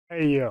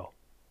Hey yo.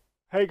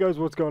 Hey guys,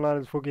 what's going on?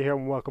 It's Funky here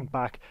and welcome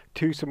back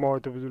to some more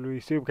WWE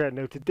SUPERCARD.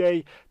 Now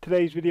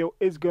today's video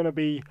is going to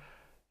be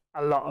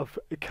a lot of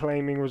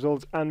claiming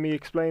results and me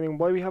explaining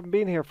why we haven't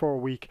been here for a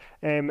week.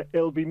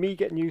 It'll be me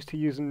getting used to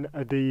using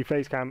the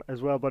face cam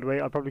as well, by the way.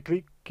 I'll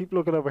probably keep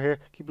looking over here,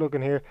 keep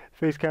looking here.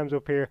 Face cam's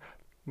up here,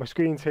 my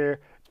screen's here.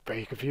 It's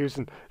very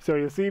confusing. So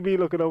you'll see me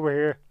looking over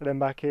here and then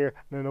back here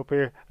and then up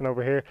here and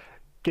over here.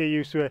 Get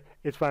used to it.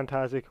 It's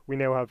fantastic. We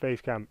now have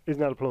face cam.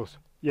 Isn't that a plus?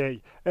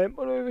 Yay. By the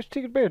way, let's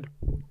take a beard.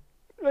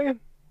 Like it.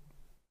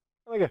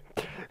 Okay,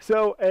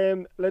 so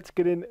let's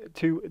get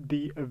into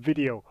the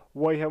video.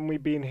 Why haven't we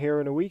been here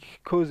in a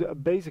week? Because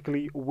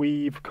basically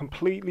we've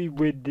completely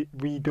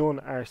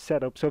redone our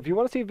setup. So if you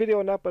want to see a video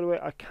on that, by the way,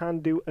 I can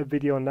do a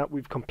video on that.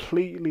 We've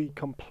completely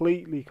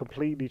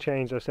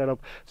changed our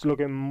setup. It's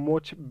looking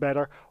much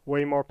better,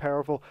 way more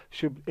powerful.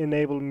 Should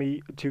enable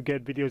me to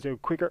get videos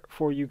out quicker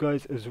for you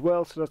guys as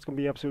well. So that's going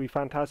to be absolutely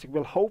fantastic.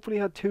 We'll hopefully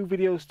have 2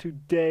 videos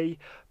today,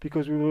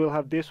 because we will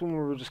have this one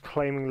where we're just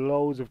claiming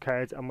loads of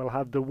cards, and we'll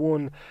have the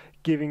one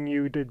giving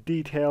you the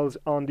details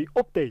on the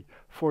update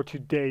for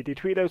today. They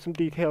tweeted out some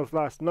details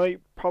last night,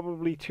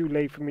 probably too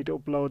late for me to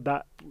upload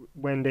that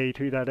when they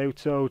tweet that out.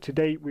 So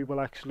today we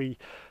will actually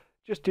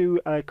just do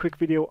a quick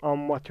video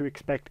on what to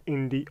expect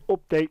in the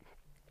update.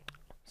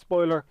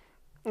 Spoiler,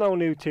 no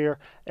new tier.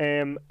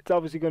 It's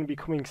obviously going to be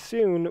coming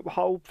soon,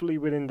 hopefully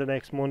within the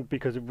next month,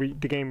 because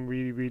the game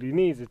really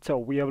needs it. So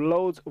we have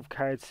loads of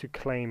cards to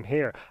claim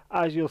here.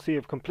 As you'll see,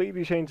 I've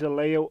completely changed the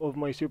layout of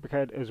my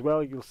supercard as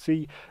well. You'll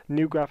see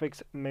new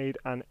graphics made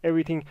and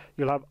everything.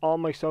 You'll have all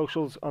my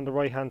socials on the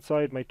right hand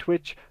side. My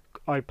Twitch,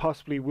 I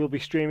possibly will be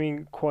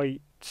streaming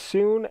quite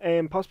soon,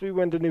 and possibly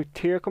when the new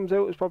tier comes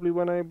out is probably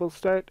when I will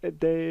start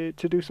to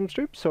do some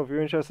streams. So if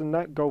you're interested in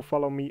that, go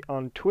follow me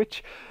on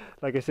Twitch.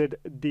 Like I said,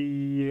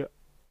 the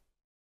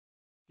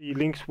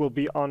links will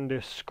be on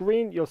the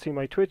screen. You'll see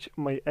my Twitch,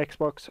 my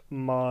Xbox,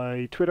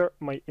 my Twitter,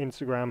 my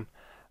Instagram,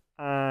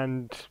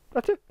 and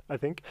that's it, I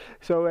think.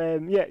 So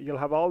yeah, you'll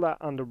have all that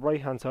on the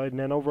right hand side, and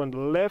then over on the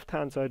left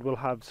hand side we'll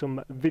have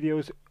some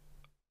videos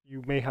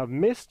you may have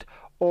missed,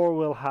 or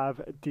we'll have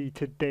the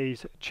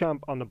today's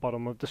champ on the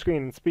bottom of the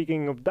screen. And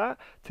speaking of that,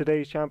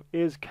 today's champ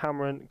is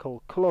Cameron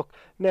Culcluck.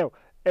 Now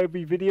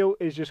every video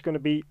is just going to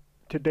be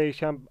today's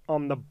champ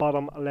on the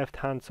bottom left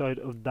hand side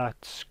of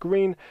that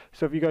screen.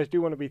 So if you guys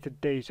do want to be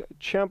today's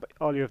champ,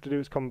 all you have to do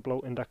is comment below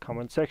in that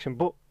comment section.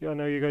 But I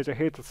know you guys are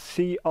here to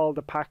see all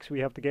the packs we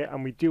have to get,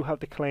 and we do have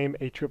to claim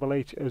a Triple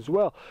H as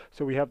well.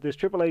 So we have this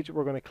Triple H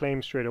we're going to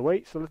claim straight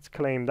away, so let's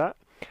claim that.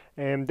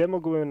 And then we'll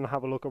go in and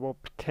have a look at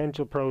what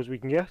potential pros we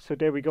can get. So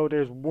there we go,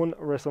 there's one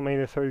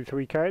Wrestlemania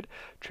 33 card.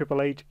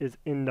 Triple H is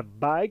in the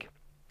bag.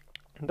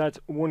 That's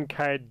one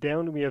card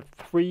down. We have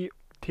 3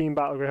 Team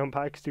Battleground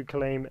packs to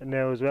claim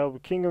now as well.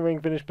 King of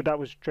Ring finished, but that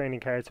was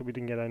training cards, so we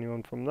didn't get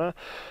anyone from that.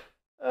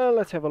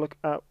 Let's have a look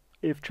at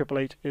if Triple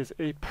H is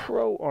a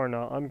pro or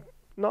not. I'm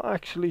not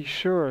actually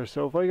sure.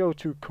 So if I go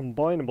to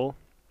combinable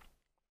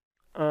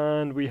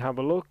and we have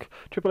a look,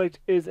 Triple H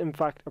is in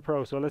fact a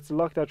pro. So let's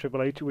lock that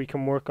Triple H. We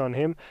can work on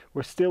him.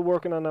 We're still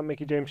working on that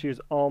Mickey James. She is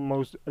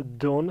almost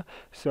done.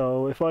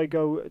 So if I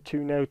go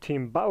to now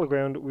Team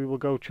Battleground, we will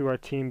go to our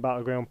Team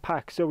Battleground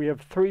pack. So we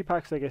have 3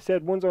 packs, like I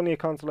said. One's only a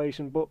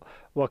consolation, but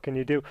what can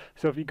you do?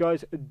 So if you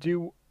guys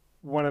do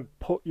want to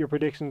put your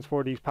predictions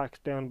for these packs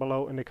down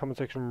below in the comment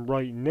section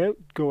right now,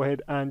 go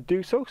ahead and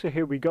do so. So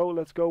here we go.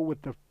 Let's go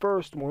with the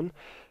first one.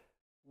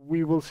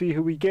 We will see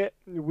who we get.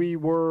 We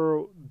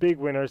were big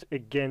winners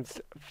against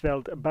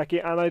Felt Becky,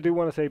 and I do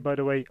want to say, by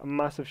the way, a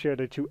massive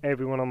shout out to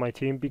everyone on my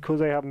team. Because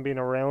I haven't been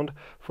around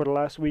for the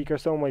last week or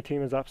so, my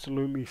team has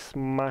absolutely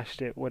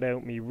smashed it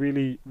without me.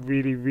 Really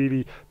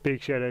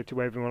big shout out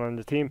to everyone on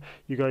the team.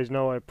 You guys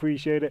know I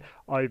appreciate it.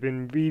 I've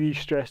been really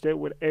stressed out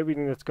with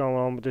everything that's going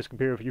on with this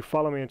computer. If you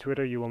follow me on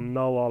Twitter, you will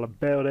know all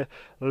about it.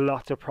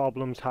 Lots of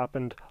problems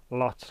happened,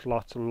 lots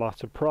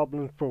of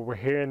problems, but we're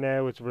here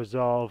now. It's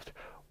resolved.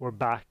 We're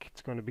back.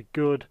 It's going to be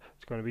good.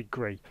 It's going to be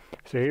great.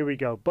 So here we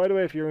go. By the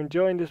way, if you're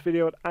enjoying this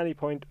video at any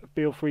point,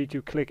 feel free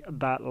to click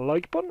that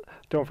like button.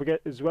 Don't forget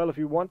as well, if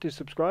you want to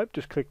subscribe,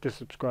 just click the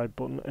subscribe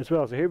button as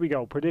well. So here we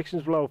go.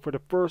 Predictions below for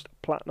the first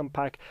platinum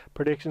pack.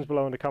 Predictions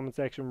below in the comment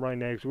section right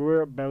now, because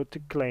we're about to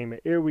claim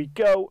it. Here we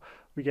go.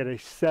 We get a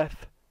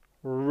Seth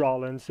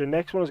Rollins. The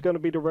next one is going to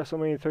be the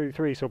WrestleMania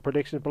 33. So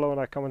predictions below in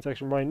that comment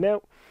section right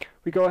now.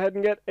 We go ahead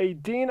and get a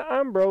Dean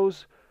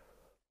Ambrose,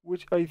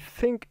 which I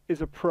think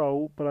is a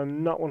pro, but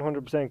I'm not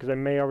 100% because I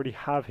may already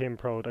have him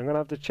pro'd. I'm going to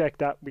have to check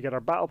that. We get our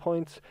battle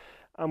points,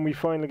 and we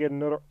finally get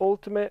another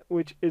ultimate,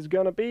 which is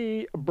going to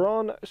be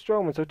Braun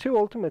Strowman. So 2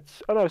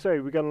 ultimates. Oh no, sorry,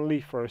 we got an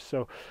elite first.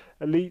 So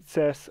elite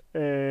says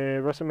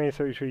WrestleMania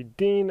 33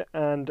 Dean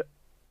and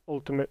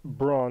ultimate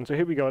Braun. So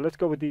here we go. Let's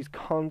go with these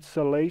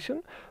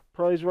consolation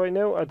prize right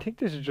now. I think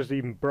this is just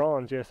even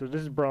bronze. Yeah, so this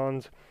is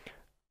bronze.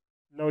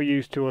 No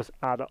use to us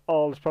at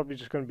all. It's probably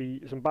just going to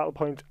be some battle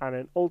points and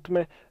an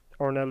ultimate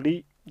or an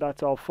elite.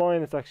 That's all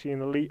fine. It's actually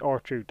an elite or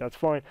true. That's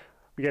fine.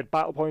 we get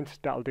battle points,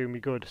 that'll do me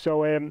good.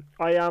 So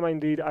I am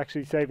indeed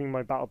actually saving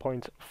my battle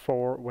points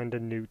for when the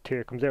new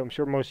tier comes out. I'm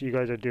sure most of you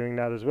guys are doing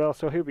that as well.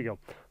 So here we go.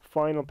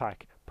 Final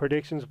pack.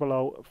 Predictions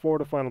below for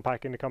the final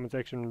pack in the comment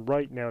section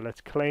right now.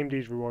 Let's claim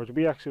these rewards.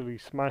 We actually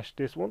smashed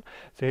this one.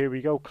 So here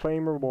we go.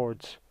 Claim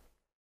rewards.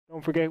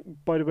 Don't forget,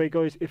 by the way,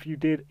 guys, if you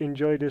did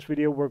enjoy this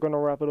video, we're going to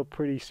wrap it up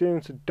pretty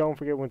soon. So don't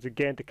forget once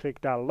again to click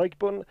that like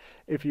button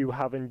if you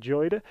have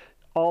enjoyed it.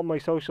 All my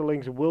social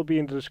links will be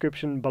in the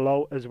description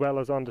below as well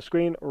as on the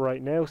screen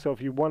right now. So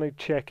if you want to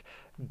check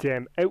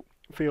them out,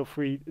 feel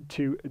free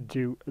to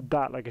do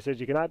that. Like I said,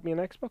 you can add me on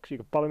Xbox, you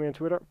can follow me on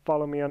Twitter,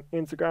 follow me on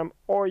Instagram,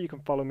 or you can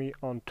follow me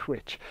on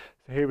Twitch.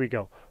 So here we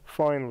go.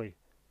 Finally,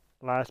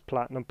 last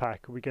platinum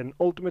pack. We get an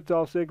Ultimate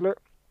Dolph Ziggler.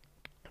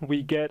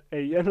 We get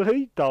a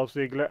Elite Dolph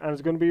Ziggler, and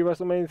it's going to be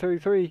WrestleMania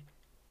 33.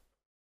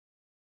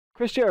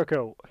 Chris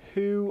Jericho,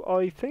 who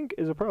I think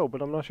is a pro,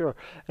 but I'm not sure.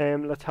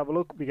 Let's have a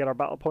look. We get our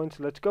battle points.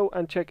 Let's go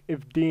and check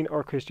if Dean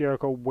or Chris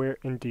Jericho were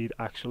indeed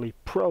actually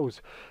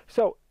pros.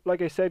 So,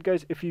 like I said,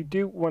 guys, if you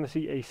do want to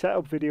see a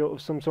setup video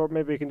of some sort,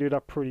 maybe I can do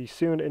that pretty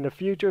soon in the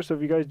future. So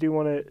if you guys do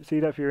want to see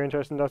that, if you're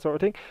interested in that sort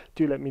of thing,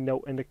 do let me know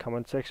in the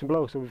comment section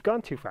below. So we've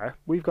gone too far.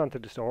 We've gone to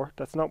the store.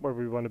 That's not where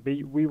we want to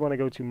be. We want to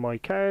go to My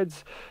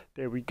Cards.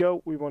 There we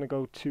go. We want to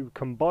go to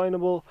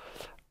Combinable.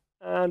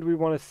 And we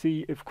want to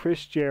see if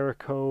Chris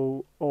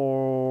Jericho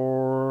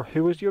or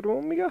who was the other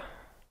one we got?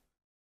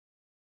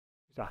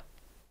 Who's that?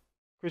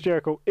 Chris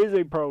Jericho is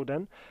a pro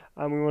then.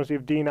 And we want to see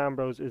if Dean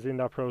Ambrose is in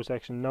that pro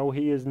section. No,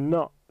 he is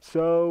not.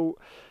 So,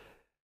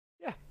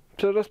 yeah.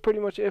 So that's pretty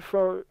much it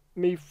for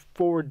me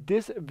for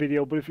this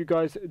video. But if you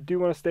guys do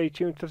want to stay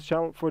tuned to the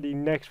channel for the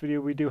next video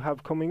we do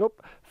have coming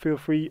up, feel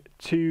free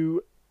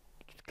to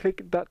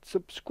click that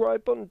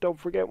subscribe button. Don't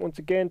forget once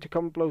again to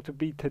comment below to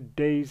be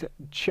today's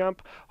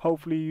champ.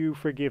 Hopefully you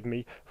forgive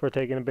me for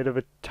taking a bit of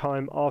a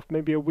time off,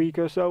 maybe a week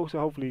or so. So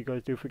hopefully you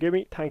guys do forgive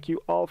me. Thank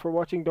you all for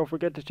watching. Don't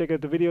forget to check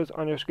out the videos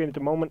on your screen at the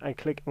moment and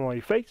click on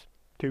my face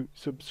to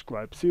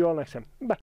subscribe. See you all next time. Bye.